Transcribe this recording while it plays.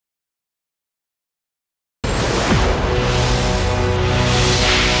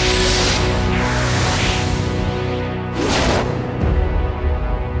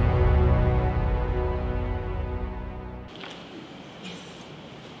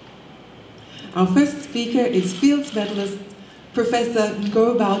Our first speaker is Fields Medalist Professor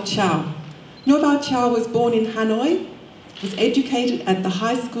Ngô Bảo Châu. Ngô Bảo Châu was born in Hanoi, was educated at the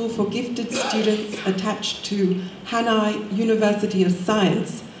High School for Gifted Students attached to Hanoi University of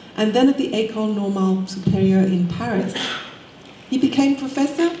Science, and then at the École Normale Supérieure in Paris. He became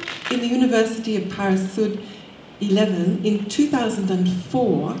professor in the University of Paris Sud 11 in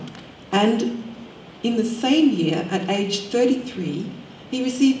 2004, and in the same year, at age 33, he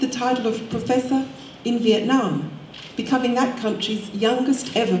received the title of professor in Vietnam, becoming that country's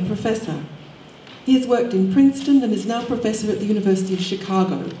youngest ever professor. He has worked in Princeton and is now professor at the University of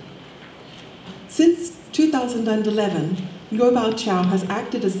Chicago. Since 2011, Ngô Bảo Châu has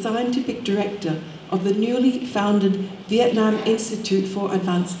acted as scientific director of the newly founded Vietnam Institute for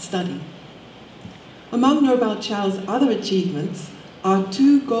Advanced Study. Among Ngô Bảo Cheu's other achievements are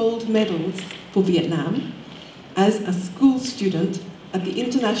 2 gold medals for Vietnam as a school student at the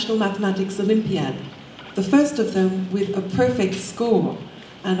International Mathematics Olympiad, the first of them with a perfect score.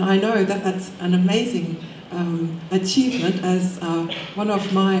 And I know that that's an amazing achievement, as one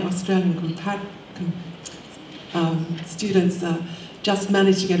of my Australian students just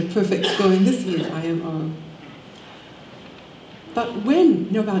managed to get a perfect score in this year's IMO. But when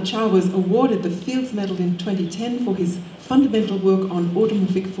Ngô Bảo Châu was awarded the Fields Medal in 2010 for his fundamental work on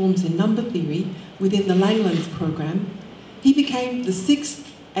automorphic forms in number theory within the Langlands program, he became the 6th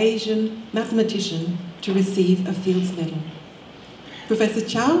Asian mathematician to receive a Fields Medal. Professor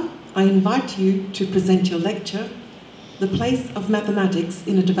Châu, I invite you to present your lecture, The Place of Mathematics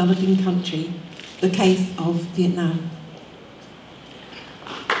in a Developing Country, the Case of Vietnam.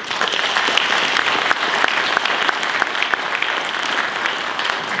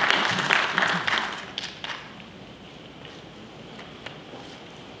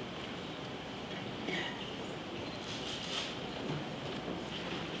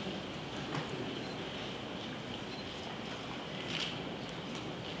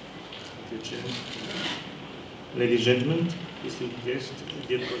 Ladies and gentlemen, distinguished guests,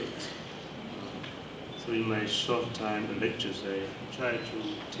 dear colleagues. So in my short time lectures, I try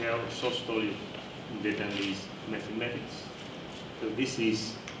to tell a short story in Vietnamese mathematics. So this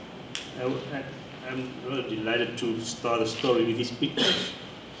is, I'm really delighted to start a story with these pictures.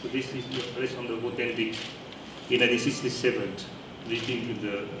 So this is based on the authentic, in 1967, leading to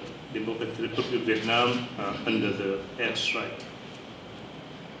the Democratic Republic of Vietnam under the airstrike.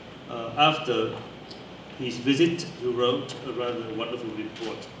 After his visit, he wrote a rather wonderful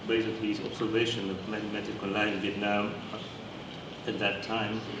report based on his observation of mathematical life in Vietnam at that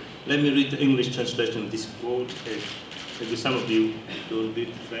time. Let me read the English translation of this quote, as maybe some of you don't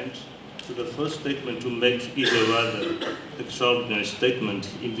read French. So the first statement to make is a rather extraordinary statement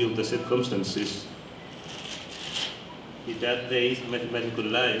in view of the circumstances. In that day's mathematical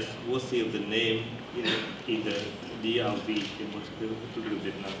life, worthy of the name in the DRV, in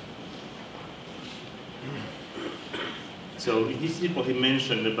Vietnam. So in his report, he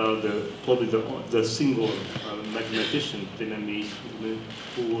mentioned about probably the single mathematician Vietnamese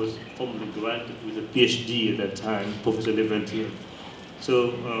who was formally granted with a PhD at that time, Professor Leventier.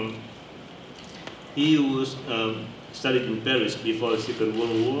 So he was studied in Paris before the Second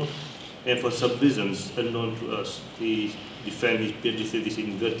World War, and for some reasons unknown to us, he defended his PhD thesis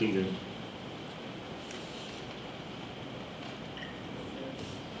in Göttingen.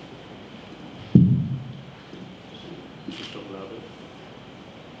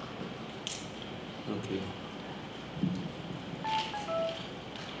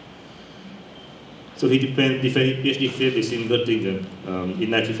 So he defended PhD thesis in Göttingen in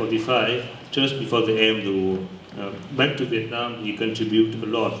 1945, just before the end of the war. Back to Vietnam, he contributed a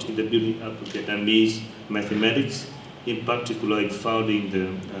lot in the building up of Vietnamese mathematics, in particular in founding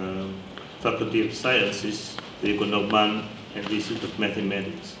the Faculty of Sciences, the École Normale, and the Institute of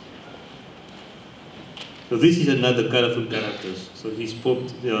Mathematics. So this is another colorful character. So he's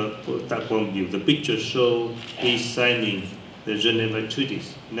put that point of view. The pictures show he's signing the Geneva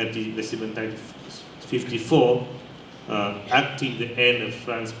Treaties in 1954, acting the end of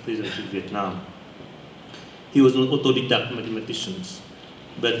France's presence in Vietnam. He was an autodidact mathematician,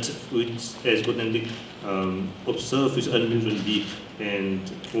 but as Godendijk observed his unusual deep and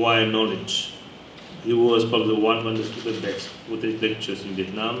wide knowledge. He was probably one of the best with his lectures in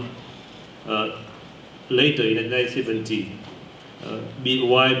Vietnam. Later, in 1970,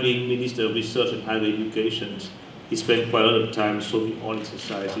 while being Minister of Research and Higher Education, he spent quite a lot of time solving all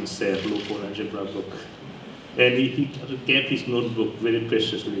exercises in SER, local algebra book. And he kept his notebook very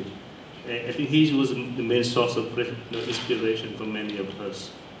preciously. I think he was the main source of inspiration for many of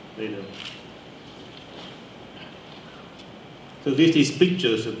us later. So this is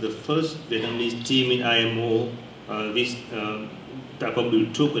pictures of the first Vietnamese team in IMO. Probably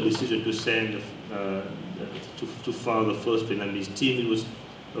took a decision to send to found the first Vietnamese team. It was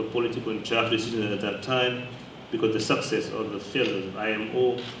a political and draft decision at that time because the success or the failure of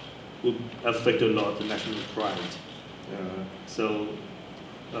IMO would affect a lot the national pride.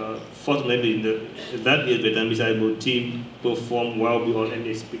 Fortunately, in that year, the Vietnamese IMO team performed well beyond any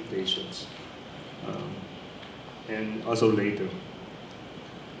expectations, and also later.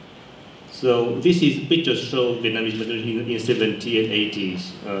 So this is pictures show Vietnamese mathematics in the 70s and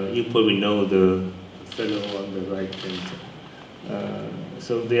 80s. You probably know the fellow on the right hand.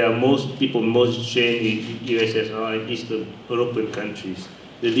 So they are most trained in USSR and Eastern European countries.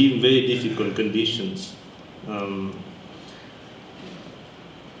 They live in very difficult conditions.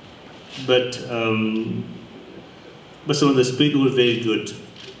 But some of the spirit was very good.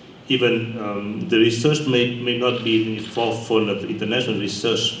 Even the research may not be in the forefront of international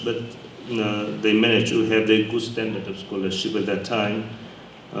research, but they managed to have a good standard of scholarship at that time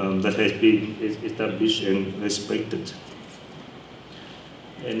that has been established and respected.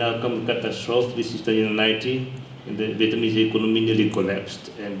 And now comes the catastrophe. This is the year 1990, and the Vietnamese economy nearly collapsed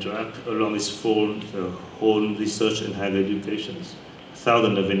and dragged along its fall whole research and higher education.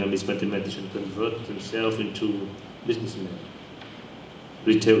 Thousands of Vietnamese mathematicians converted themselves into businessmen,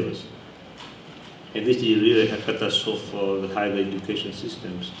 retailers. And this is really a catastrophe for the higher education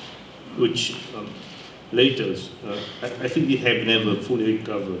systems, which later, I think we have never fully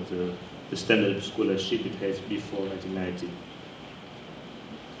recovered the standard of scholarship it has before 1990.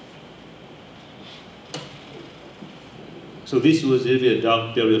 So this was really a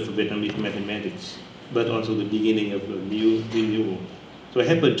dark period for Vietnamese mathematics, but also the beginning of a new renewal. So I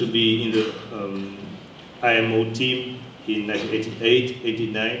happened to be in the IMO team in 1988,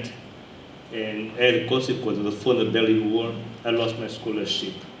 89, and as a consequence of the former-Berlin War, I lost my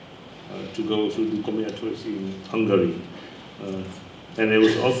scholarship to go through the combinatorics in Hungary. And I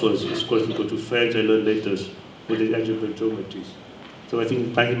was offered a scholarship to go to France. I learned later with the algebra geometries. So I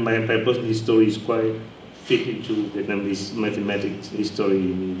think my personal history is quite fit into Vietnamese mathematics history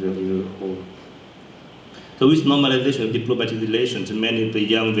in the whole. So with normalization of diplomatic relations, many of the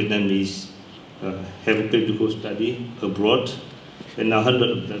young Vietnamese have a critical study abroad, and now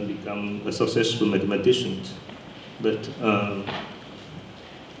hundreds of them become successful mathematicians. But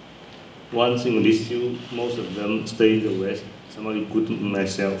one single issue, most of them stay in the West, somehow including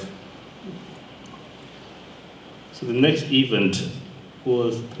myself. So the next event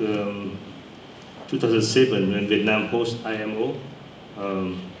was 2007 when Vietnam hosted IMO.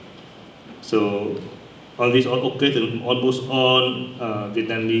 So on this occasion, almost all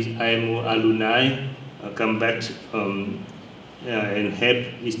Vietnamese IMO alumni come back and help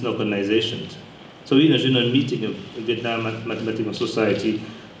these organizations. So in a general meeting of Vietnam Mathematical Society,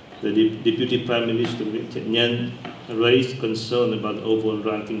 the Deputy Prime Minister Nguyen raised concern about the overall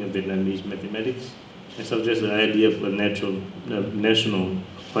ranking of Vietnamese mathematics and suggested the idea of a national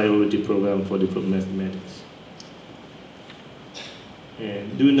priority program for diploma mathematics.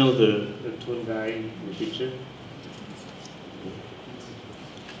 And do you know the tall guy in the picture?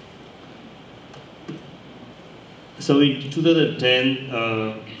 So in 2010,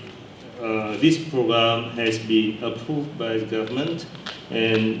 this program has been approved by the government,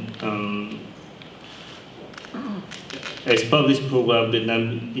 and as part of this program, the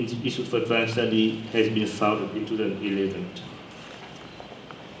Vietnam Institute for Advanced Study has been founded in 2011.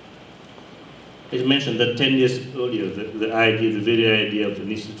 As mentioned, that 10 years earlier, the very idea of the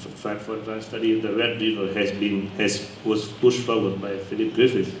Institute for Advanced Study of the Red River was pushed forward by Philip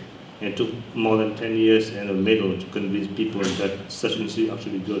Griffith, and took more than 10 years and a medal to convince people that such an institute is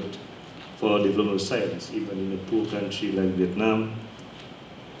actually good for development of science, even in a poor country like Vietnam.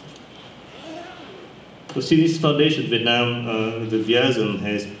 So since this foundation, Vietnam, the ViaSem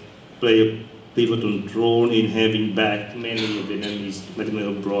has played a pivotal role in having back many Vietnamese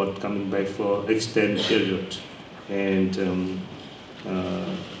mathematics abroad coming back for extended period, and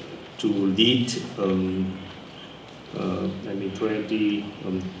to lead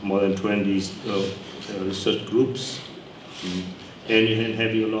more than 20 research groups, and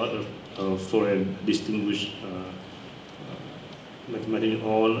having a lot of foreign distinguished mathematicians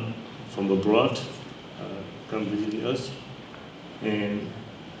all from abroad come visiting us, and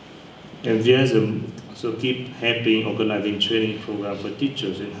ViaSem also keep helping organizing training program for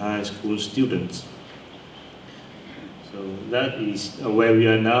teachers and high school students. So that is where we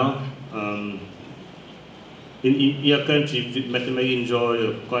are now. In your country, mathematics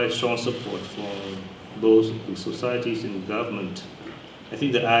enjoy quite strong support from both the societies and government. I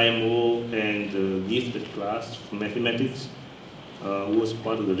think the IMO and the gifted class for mathematics was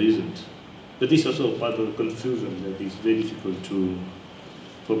part of the reason. But this is also part of the confusion that is very difficult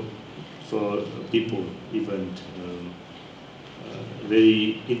for people, even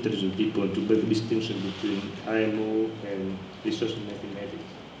very intelligent people, to make a distinction between IMO and research in mathematics.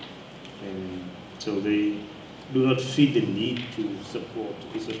 And so they do not feel the need to support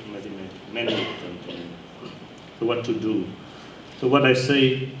research in mathematics. Many of them. So what to do? So what I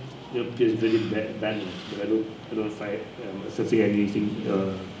say appears very balanced, but I don't find something anything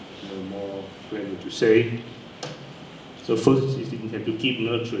more clever to say. So first, you have to keep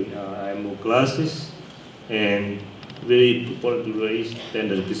nurturing IMO classes, and very important to raise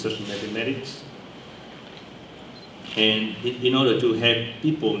standard research in mathematics. And in order to help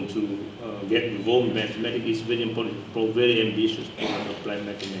people to get involved in mathematics, it's very important for very ambitious to apply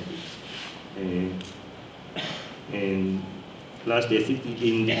mathematics. And lastly, I think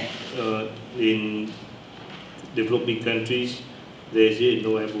in developing countries, there's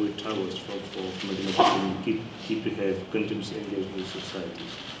no ivory towers for mathematics to keep to have continuous engagement with society.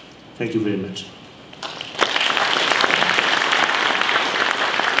 Thank you very much.